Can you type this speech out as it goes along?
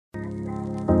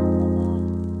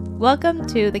Welcome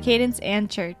to the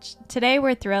CadenceAnd Church. Today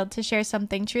we're thrilled to share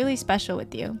something truly special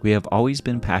with you. We have always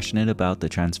been passionate about the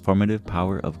transformative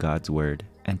power of God's Word,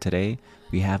 and today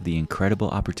we have the incredible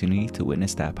opportunity to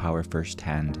witness that power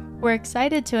firsthand. We're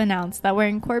excited to announce that we're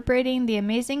incorporating the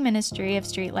amazing ministry of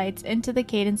Streetlights into the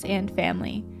CadenceAnd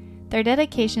family. Their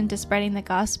dedication to spreading the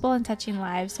gospel and touching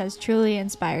lives has truly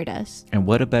inspired us. And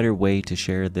what a better way to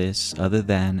share this other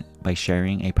than by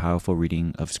sharing a powerful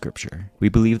reading of Scripture. We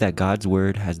believe that God's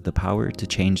Word has the power to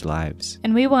change lives.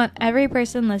 And we want every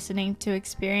person listening to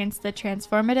experience the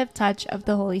transformative touch of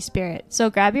the Holy Spirit. So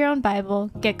grab your own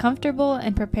Bible, get comfortable,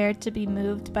 and prepare to be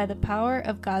moved by the power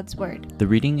of God's Word. The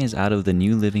reading is out of the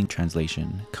New Living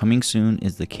Translation. Coming soon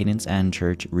is the CadenceAnd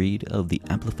Church read of the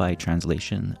Amplified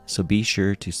Translation, so be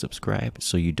sure to subscribe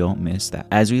so you don't miss that.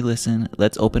 As we listen,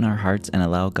 let's open our hearts and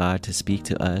allow God to speak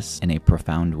to us in a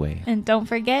profound way. And don't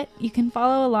forget, you can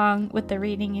follow along with the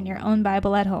reading in your own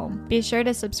Bible at home. Be sure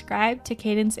to subscribe to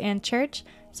CadenceAnd Church,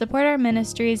 support our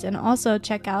ministries, and also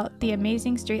check out the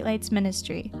amazing Streetlights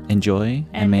ministry. Enjoy,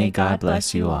 and may God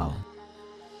bless you all.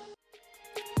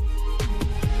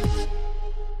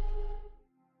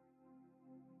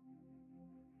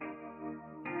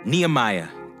 Nehemiah,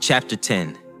 chapter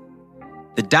 10.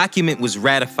 The document was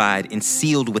ratified and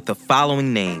sealed with the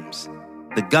following names: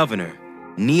 the governor,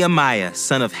 Nehemiah,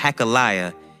 son of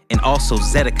Hakaliah, and also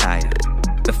Zedekiah.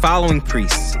 The following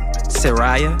priests: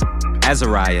 Seraiah,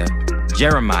 Azariah,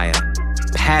 Jeremiah,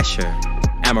 Pashur,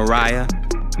 Amariah,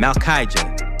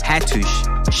 Malchijah,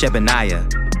 Hattush, Shebaniah,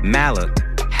 Malach,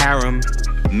 Haram,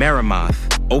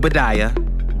 Meremoth, Obadiah,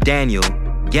 Daniel,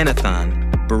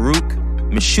 Ginnathon, Baruch,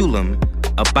 Meshullam,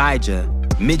 Abijah,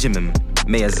 Mijamim,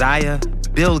 Maaziah,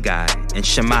 Bilgai, and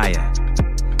Shemaiah.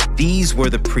 These were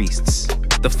the priests.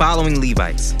 The following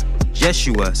Levites: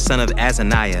 Jeshua, son of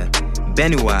Azaniah,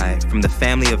 Benui from the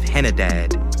family of Henadad,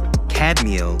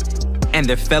 Kadmiel, and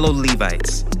their fellow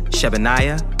Levites: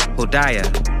 Shebaniah, Hodiah,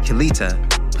 Kelita,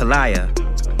 Peliah,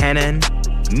 Hanan,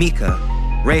 Micah,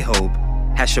 Rehob,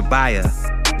 Hashabiah,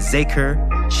 Zachar,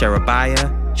 Sherebiah,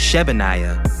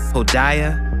 Shebaniah,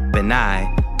 Hodiah, Benai,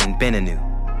 and Beninu.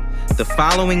 The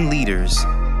following leaders: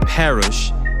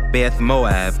 Parush, Beth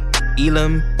Moab,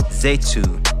 Elam, Zetu,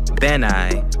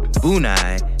 Benai,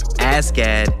 Bunai,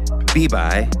 Asgad,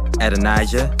 Bebai,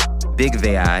 Adonijah,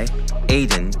 Bigvai,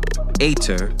 Aden,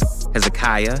 Ater,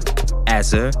 Hezekiah,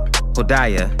 Azar,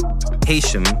 Hodiah,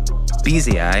 Hashem,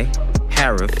 Bezai,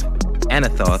 Harif,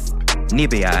 Anathoth,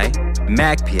 Nebai,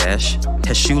 Magpiash,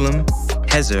 Teshulam,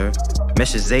 Hezer,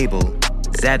 Meshezabel,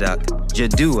 Zadok,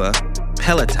 Jaddua,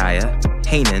 Pelatiah,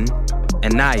 Hanan,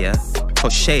 Anaiah,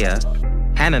 Hoshea,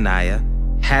 Hananiah,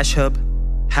 Hashub,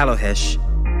 Halohesh,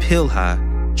 Pilha,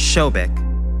 Shobek,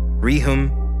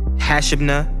 Rehum,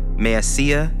 Hashabnah,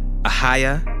 Maaseiah,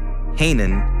 Ahiah,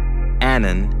 Hanan,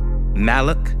 Anan,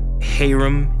 Malach,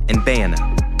 Haram, and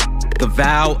Baanah. The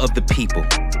vow of the people.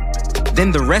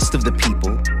 Then the rest of the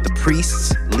people, the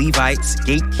priests, Levites,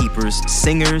 gatekeepers,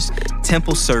 singers,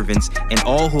 temple servants, and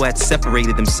all who had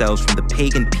separated themselves from the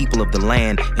pagan people of the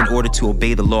land in order to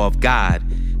obey the law of God,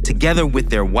 together with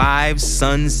their wives,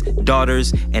 sons,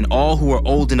 daughters, and all who were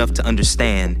old enough to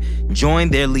understand,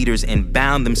 joined their leaders and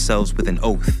bound themselves with an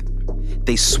oath.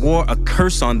 They swore a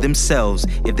curse on themselves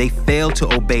if they failed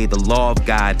to obey the law of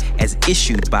God as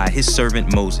issued by his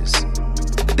servant Moses.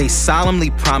 They solemnly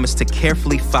promised to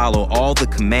carefully follow all the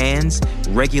commands,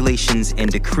 regulations,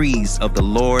 and decrees of the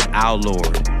Lord our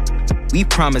Lord. We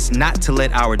promise not to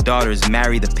let our daughters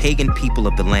marry the pagan people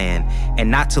of the land, and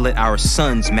not to let our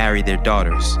sons marry their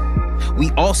daughters.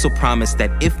 We also promise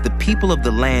that if the people of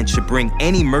the land should bring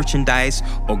any merchandise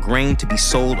or grain to be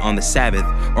sold on the Sabbath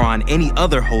or on any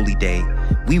other holy day,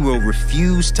 we will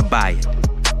refuse to buy it.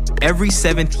 Every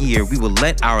seventh year, we will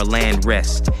let our land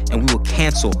rest, and we will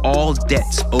cancel all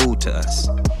debts owed to us.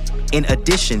 In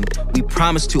addition, we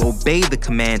promise to obey the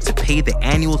command to pay the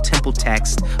annual temple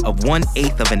tax of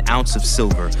 1/8 of an ounce of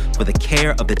silver for the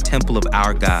care of the temple of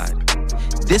our God.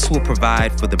 This will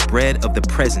provide for the bread of the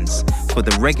presence, for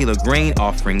the regular grain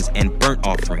offerings and burnt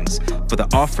offerings, for the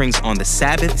offerings on the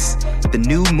Sabbaths, the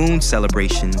new moon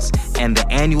celebrations, and the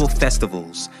annual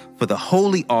festivals, for the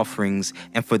holy offerings,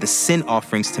 and for the sin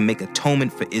offerings to make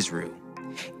atonement for Israel.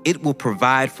 It will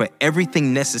provide for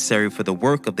everything necessary for the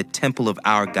work of the temple of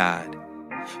our God.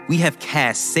 We have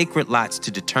cast sacred lots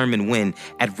to determine when,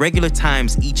 at regular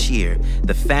times each year,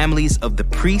 the families of the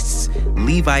priests,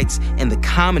 Levites, and the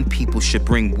common people should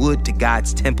bring wood to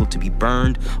God's temple to be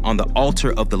burned on the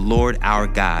altar of the Lord our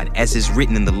God, as is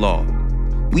written in the law.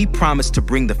 We promise to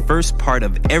bring the first part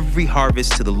of every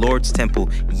harvest to the Lord's temple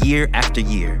year after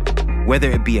year,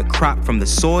 whether it be a crop from the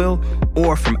soil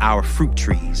or from our fruit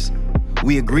trees.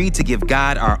 We agreed to give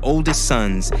God our oldest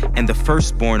sons and the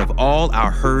firstborn of all our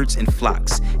herds and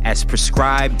flocks, as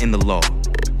prescribed in the law.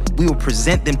 We will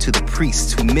present them to the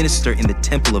priests who minister in the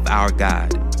temple of our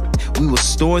God. We will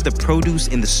store the produce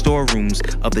in the storerooms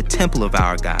of the temple of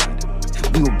our God.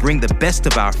 We will bring the best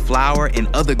of our flour and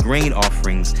other grain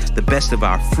offerings, the best of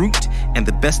our fruit, and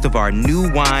the best of our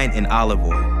new wine and olive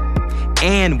oil.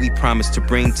 And we promise to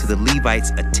bring to the Levites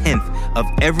a tenth of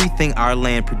everything our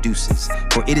land produces,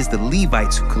 for it is the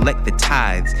Levites who collect the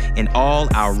tithes in all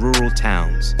our rural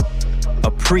towns. A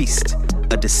priest,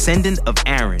 a descendant of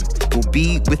Aaron, will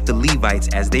be with the Levites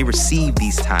as they receive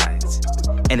these tithes.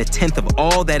 And a tenth of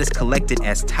all that is collected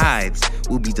as tithes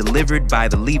will be delivered by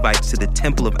the Levites to the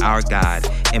temple of our God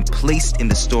and placed in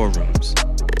the storerooms.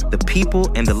 The people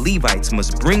and the Levites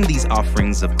must bring these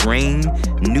offerings of grain,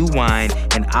 new wine,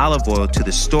 and olive oil to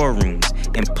the storerooms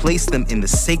and place them in the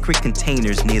sacred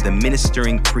containers near the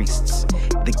ministering priests,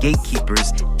 the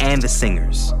gatekeepers, and the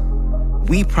singers.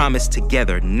 We promise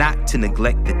together not to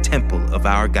neglect the temple of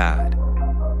our God.